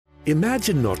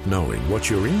Imagine not knowing what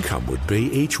your income would be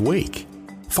each week.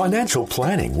 Financial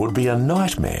planning would be a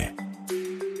nightmare.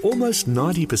 Almost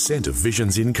 90% of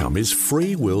Vision's income is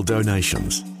free will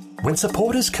donations. When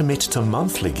supporters commit to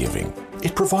monthly giving,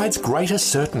 it provides greater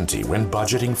certainty when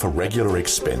budgeting for regular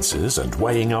expenses and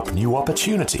weighing up new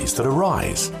opportunities that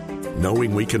arise.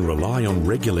 Knowing we can rely on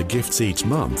regular gifts each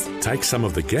month takes some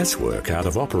of the guesswork out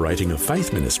of operating a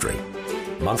faith ministry.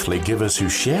 Monthly givers who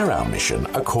share our mission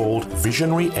are called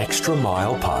Visionary Extra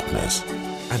Mile Partners.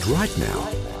 And right now,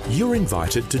 you're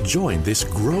invited to join this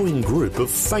growing group of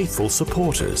faithful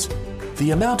supporters. The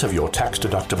amount of your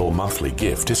tax-deductible monthly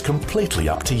gift is completely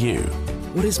up to you.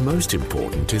 What is most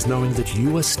important is knowing that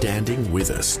you are standing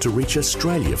with us to reach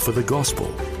Australia for the gospel.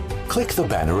 Click the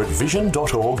banner at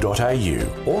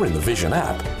vision.org.au or in the Vision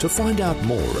app to find out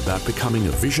more about becoming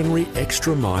a Visionary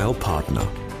Extra Mile partner.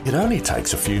 It only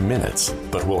takes a few minutes,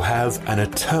 but will have an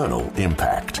eternal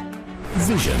impact.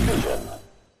 Vision.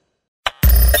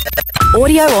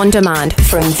 Audio on demand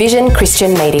from Vision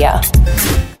Christian Media.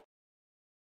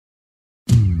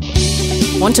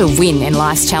 Want to win in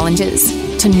life's challenges?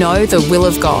 To know the will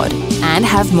of God and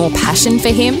have more passion for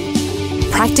Him?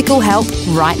 Practical help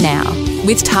right now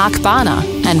with Tak Bhana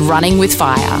and Running with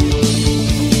Fire.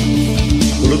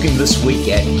 We're looking this week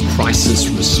at crisis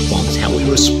response, how we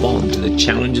respond to the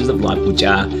challenges of life, which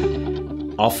are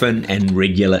often and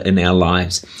regular in our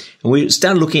lives. And we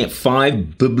start looking at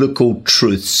 5 biblical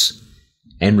truths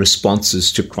and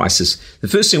responses to crisis. The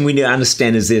first thing we need to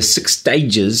understand is there are 6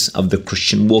 stages of the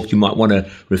Christian walk. You might want to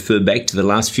refer back to the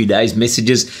last few days'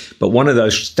 messages, but one of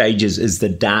those stages is the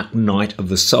dark night of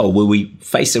the soul, where we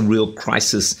face a real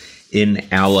crisis in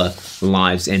our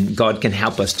lives, and God can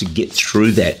help us to get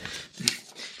through that.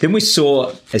 Then we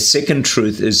saw a second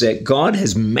truth is that God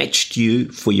has matched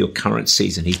you for your current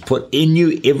season. He's put in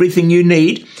you everything you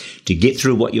need to get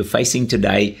through what you're facing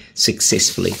today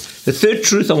successfully. The third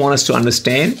truth I want us to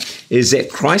understand is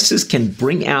that crisis can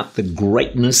bring out the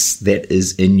greatness that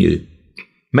is in you.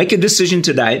 Make a decision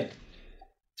today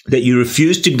that you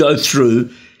refuse to go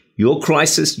through your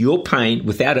crisis, your pain,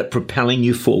 without it propelling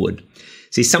you forward.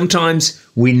 See, sometimes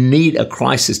we need a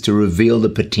crisis to reveal the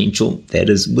potential that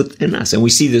is within us. And we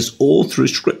see this all through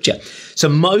Scripture. So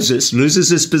Moses loses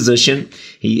his position.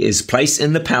 He is placed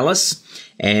in the palace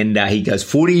and he goes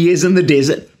 40 years in the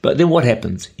desert. But then what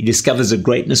happens? He discovers a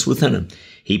greatness within him.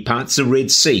 He parts the Red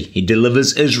Sea. He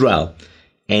delivers Israel.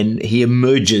 And he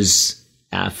emerges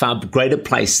a far greater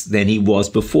place than he was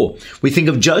before. We think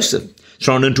of Joseph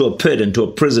thrown into a pit, into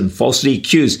a prison, falsely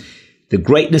accused. The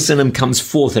greatness in him comes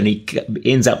forth and he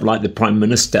ends up like the Prime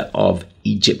Minister of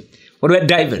Egypt. What about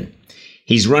David?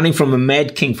 He's running from a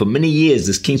mad king for many years.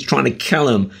 This king's trying to kill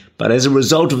him. But as a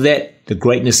result of that, the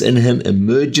greatness in him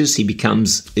emerges. He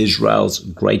becomes Israel's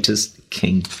greatest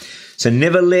king. So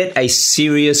never let a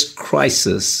serious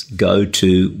crisis go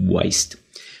to waste.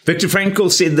 Viktor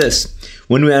Frankl said this: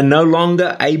 when we are no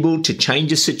longer able to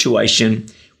change a situation,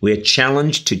 we are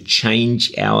challenged to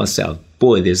change ourselves.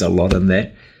 Boy, there's a lot in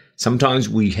that. Sometimes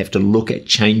we have to look at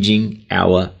changing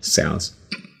ourselves.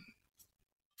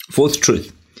 Fourth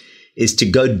truth is to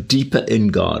go deeper in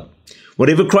God.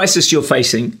 Whatever crisis you're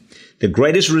facing, the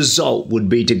greatest result would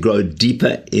be to go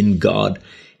deeper in God.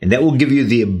 And that will give you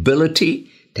the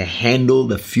ability to handle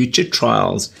the future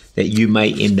trials that you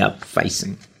may end up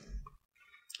facing.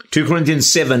 2 Corinthians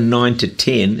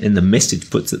 7:9-10 in the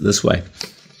Message puts it this way: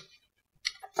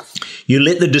 you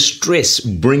let the distress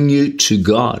bring you to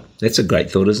God. That's a great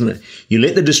thought, isn't it? You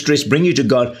let the distress bring you to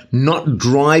God, not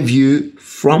drive you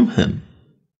from Him.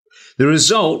 The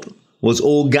result was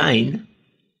all gain,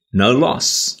 no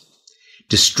loss.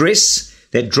 Distress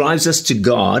that drives us to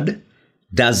God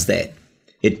does that.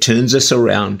 It turns us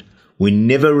around. We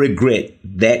never regret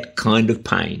that kind of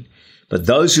pain. But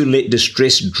those who let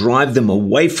distress drive them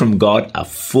away from God are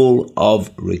full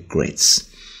of regrets.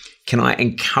 Can I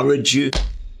encourage you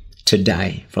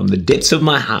today, from the depths of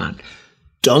my heart,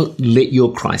 don't let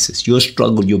your crisis, your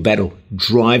struggle, your battle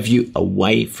drive you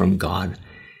away from God.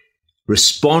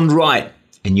 Respond right,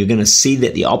 and you're going to see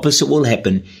that the opposite will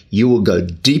happen. You will go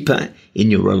deeper in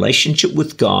your relationship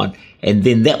with God, and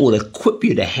then that will equip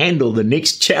you to handle the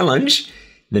next challenge,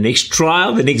 the next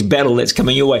trial, the next battle that's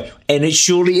coming your way. And it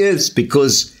surely is,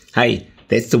 because, hey,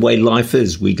 that's the way life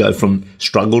is. We go from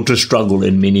struggle to struggle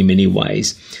in many, many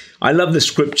ways. I love the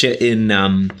scripture in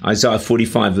Isaiah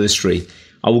 45 verse 3.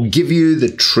 I will give you the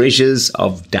treasures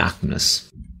of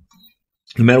darkness.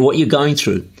 No matter what you're going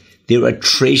through, there are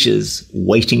treasures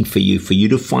waiting for you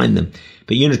to find them.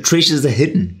 But treasures are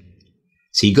hidden.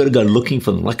 So you got to go looking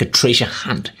for them like a treasure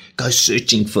hunt. Go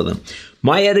searching for them.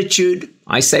 My attitude,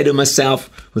 I say to myself,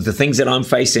 with the things that I'm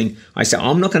facing, I say,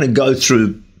 I'm not going to go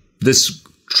through this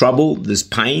trouble, this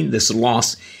pain, this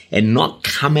loss, and not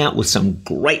come out with some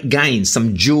great gains,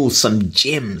 some jewels, some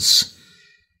gems.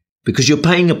 Because you're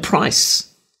paying a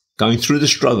price, going through the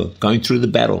struggle, going through the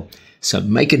battle. So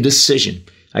make a decision.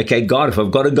 Okay, God, if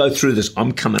I've got to go through this,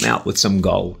 I'm coming out with some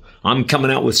gold. I'm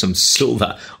coming out with some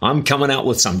silver. I'm coming out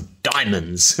with some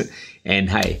diamonds. And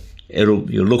hey,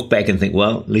 you'll look back and think,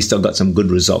 well, at least I got some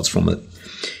good results from it.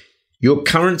 Your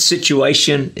current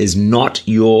situation is not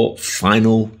your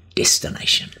final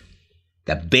destination.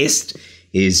 The best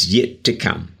is yet to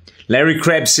come. Larry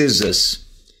Crabb says this: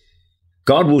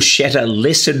 God will shatter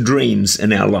lesser dreams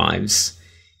in our lives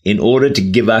in order to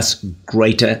give us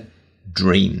greater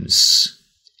dreams.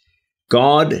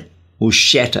 God will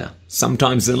shatter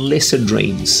sometimes the lesser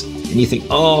dreams. And you think,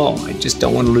 oh, I just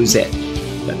don't want to lose that.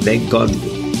 But then God,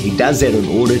 He does that in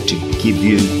order to give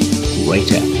you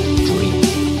greater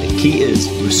dreams. The key is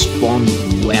respond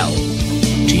well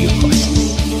to your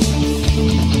crisis.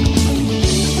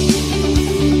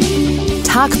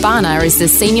 Tak Bhana is the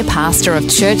Senior Pastor of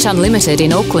Church Unlimited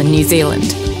in Auckland, New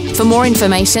Zealand. For more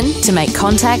information, to make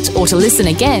contact or to listen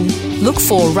again, look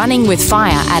for Running with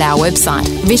Fire at our website,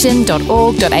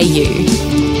 vision.org.au.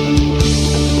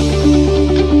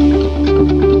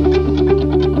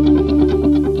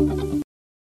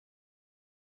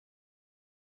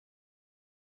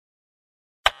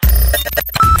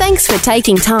 Thanks for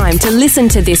taking time to listen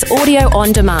to this audio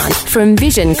on demand from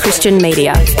Vision Christian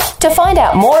Media. To find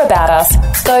out more about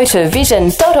us, go to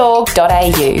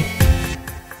vision.org.au.